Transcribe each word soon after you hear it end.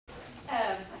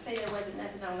see there wasn't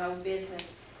nothing on old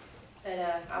business,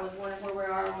 but, I was wondering where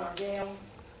we are on our jail.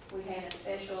 We had a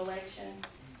special election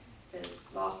to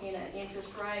lock in an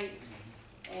interest rate,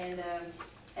 and,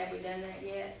 have we done that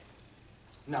yet?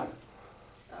 No.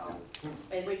 So,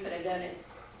 but we could have done it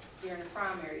during the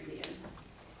primary then.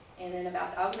 And then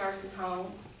about the old nursing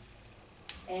home,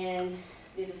 and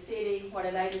did the city, what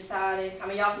have they decided? I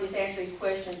mean, y'all can just answer these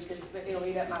questions, because it'll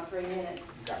eat up my 3 minutes.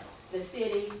 Okay. The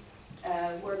city,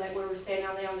 where we're standing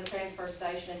on there on the transfer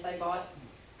station, if they bought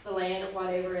the land or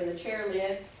whatever, and the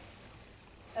chairlift,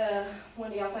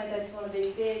 when do y'all think that's gonna be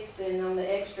fixed? And on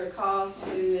the extra cost,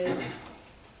 who is,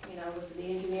 you know, was it the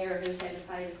engineer who's had to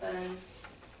pay the funds?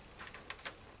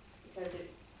 Because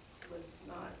it was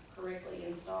not correctly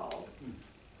installed.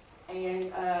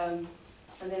 And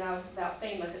then about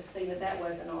FEMA, because see that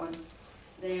wasn't on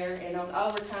there. And on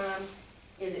overtime,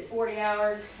 is it 40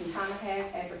 hours and time and a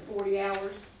half after 40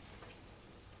 hours?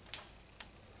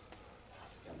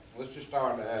 Let's just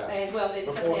start, And well,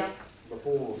 it's something else.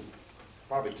 before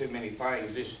probably too many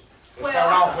things, let's Well,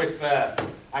 start off with,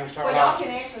 I can start Well, y'all off. can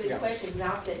answer these questions and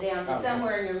I'll sit down, but Okay.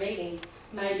 somewhere in your meeting,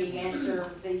 maybe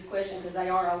answer these questions, because they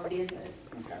are old business.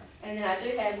 Okay. And then I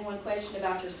do have one question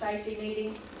about your safety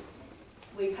meeting.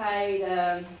 We paid,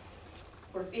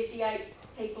 for 58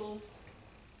 people,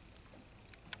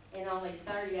 and only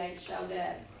 38 showed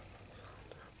up.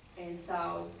 And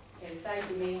so, at a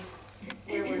safety meeting,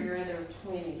 where were your other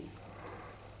 20?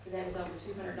 Because that was over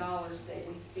 $200 that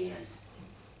we spent.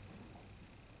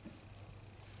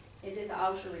 Is this an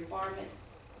OSHA requirement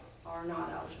or not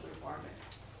an OSHA requirement?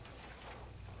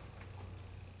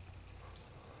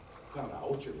 It's not an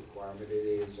OSHA requirement, it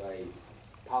is a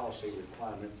policy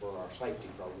requirement for our safety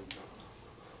program.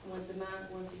 Once a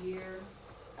month, once a year,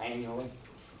 Annually.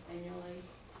 annually?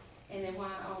 And then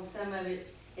why on some of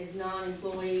it is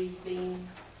non-employees being,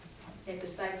 at the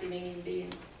safety meeting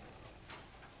being,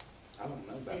 I don't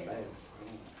know about that.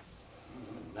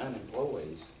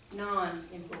 Non-employees.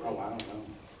 non-employees? Oh, I don't know.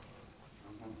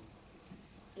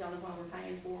 Y'all know why we're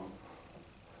paying for them?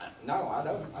 No, I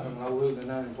don't. I don't know who the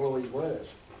non-employees was.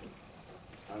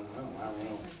 I don't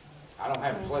know. I don't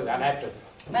have a clue. I'd have to.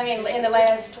 I mean, in the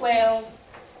last 12,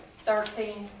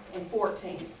 13, and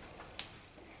 14.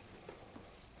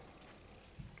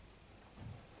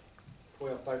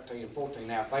 12, 13, and 14.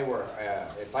 Now, if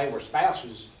they were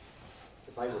spouses,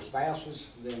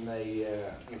 then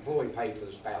the employee paid for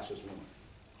the spouse's money.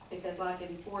 Because like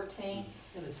in 14,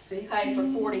 paid for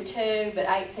 42, but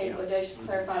 8 people, just to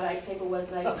clarify, that 8 people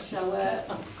wasn't able to show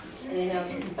up. And then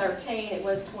on 13, it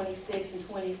was 26 and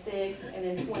 26, and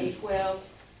then 2012,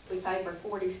 we paid for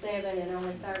 47 and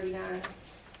only 39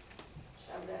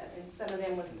 showed up. And some of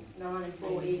them was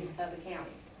non-employees of the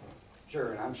county.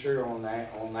 Sure, and I'm sure on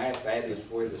that that is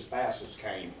where the spouses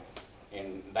came,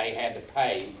 and they had to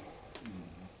pay.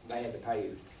 They had to pay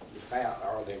the spouse,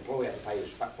 or the employee had to pay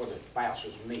for the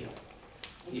spouse's meal.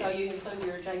 And so you include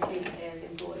your JTs as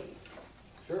employees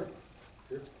Sure.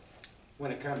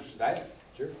 When it comes to that,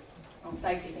 sure. on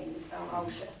safety meetings, on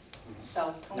OSHA.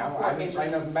 So, on No, court I didn't say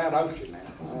members. nothing about OSHA now.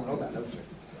 I don't know about OSHA.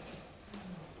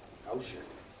 OSHA.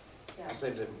 Yeah. I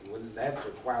said that that's a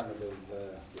requirement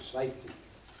of the safety,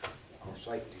 or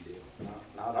safety deal,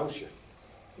 not OSHA.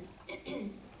 Okay.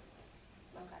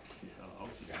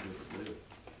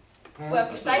 Hmm? Well,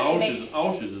 your safety meeting,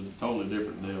 OSHA's a totally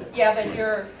different deal. yeah, but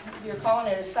you're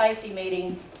calling it a safety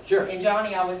meeting, Sure. and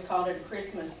Johnny always called it a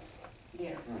Christmas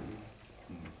dinner.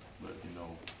 Mhm. But, you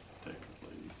know,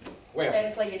 technically, you can't. Well,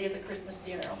 Technically, it is a Christmas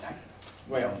dinner, okay.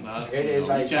 it is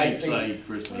a You can't safety. say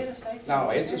Christmas. No,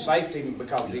 it's a safety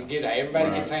because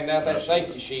everybody gets handed out that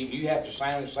safety sheet. You have to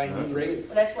sign it saying you read it.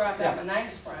 Well, that's where I got my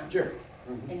names from, Sure.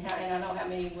 Mhm. and I know how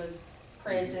many was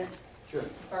present Sure.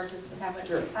 versus how much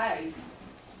Sure. we paid.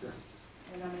 Sure.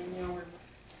 And I mean, you know,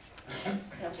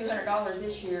 we're, $200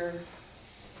 this year,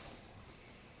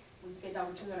 we spent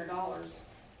over $200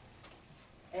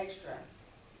 extra.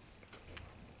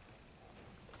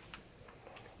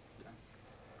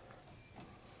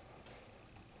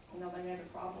 Nobody has a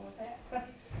problem with that?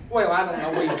 Well, I don't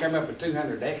know where you come up with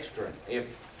 200 extra. If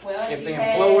Well, the you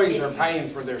had- employees are paying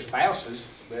for their spouses,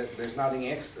 there's nothing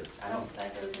extra. I don't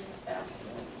think there was any spouses.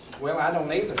 Well, I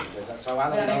don't either, so I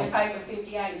But don't I mean, we know. paid for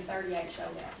 58 and 38 showed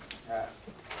up.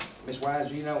 Ms.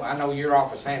 Wise, I know your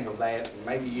office handled that, and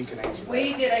maybe you can answer that.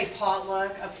 We did a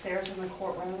potluck upstairs in the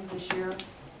courtroom this year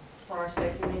for our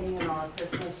safety meeting and our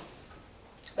Christmas.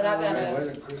 But I've got It a,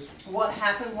 wasn't Christmas. What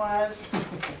happened was,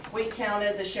 we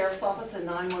counted the sheriff's office and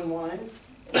 911.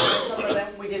 Some of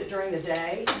them, we did it during the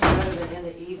day rather than in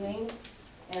the evening,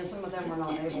 and some of them were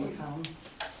not able to come.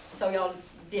 so y'all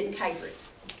didn't cater it?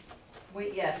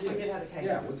 Yes, we did have a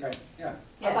Yeah, caterer. we can, yeah.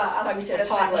 I thought you said Yes,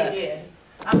 ma'am, potluck. we did.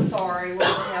 I'm sorry,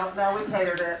 no, we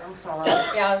catered it, I'm sorry.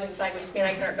 Yeah, I was gonna say, we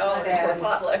spent $800 for a bad.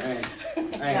 potluck.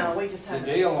 And- No, and we just the had.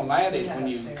 deal on that we is had when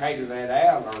it you serious. cater that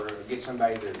out or get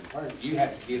somebody to, you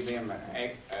have to give them a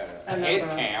A head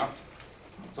number. count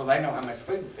so they know how much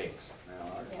food to fix.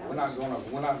 Now, Yeah. we're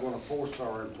not gonna force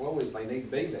our employees, they need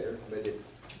to be there, but if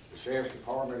the sheriff's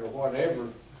department or whatever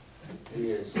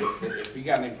is, if you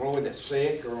got an employee that's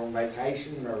sick or on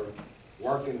vacation or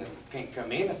working that can't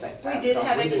come in at that time. We did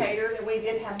have we it do- catered, and we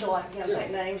did have to take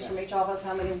names from each of us,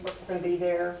 how many were gonna be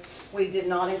there. We did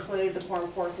not include the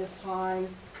quorum court this time,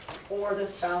 or the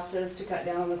spouses to cut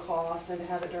down on the cost and to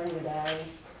have it during the day.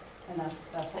 And that's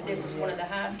what But we this was one of did. the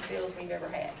highest bills we've ever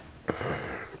had.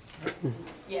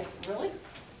 Yes, really?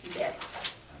 You bet.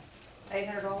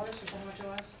 $800, is that how much it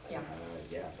was? Yeah.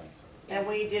 Yeah, I think so. And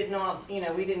we did not,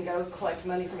 we didn't go collect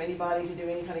money from anybody to do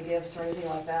any kind of gifts or anything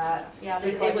like that. Yeah, We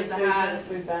it was collected the food from the highest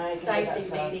food bank and all that safety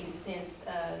stuff. meeting since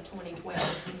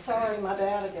 2012. Sorry, my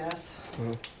bad, I guess.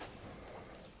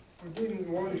 I didn't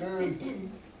one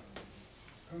time,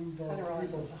 I didn't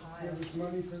realize it was the give us highest.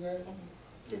 money for that.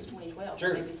 Since 2012,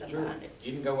 Sure, maybe something sure. behind it.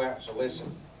 You can go out and solicit,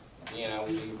 you know,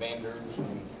 the vendors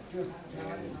and Yeah.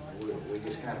 we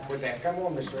just kind of put that, come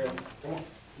on, Mr. Allen, come on,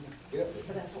 get up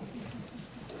But that's what,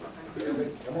 there,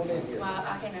 come on in here. Well,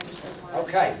 I can't understand why.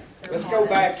 Okay, let's go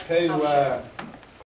back to,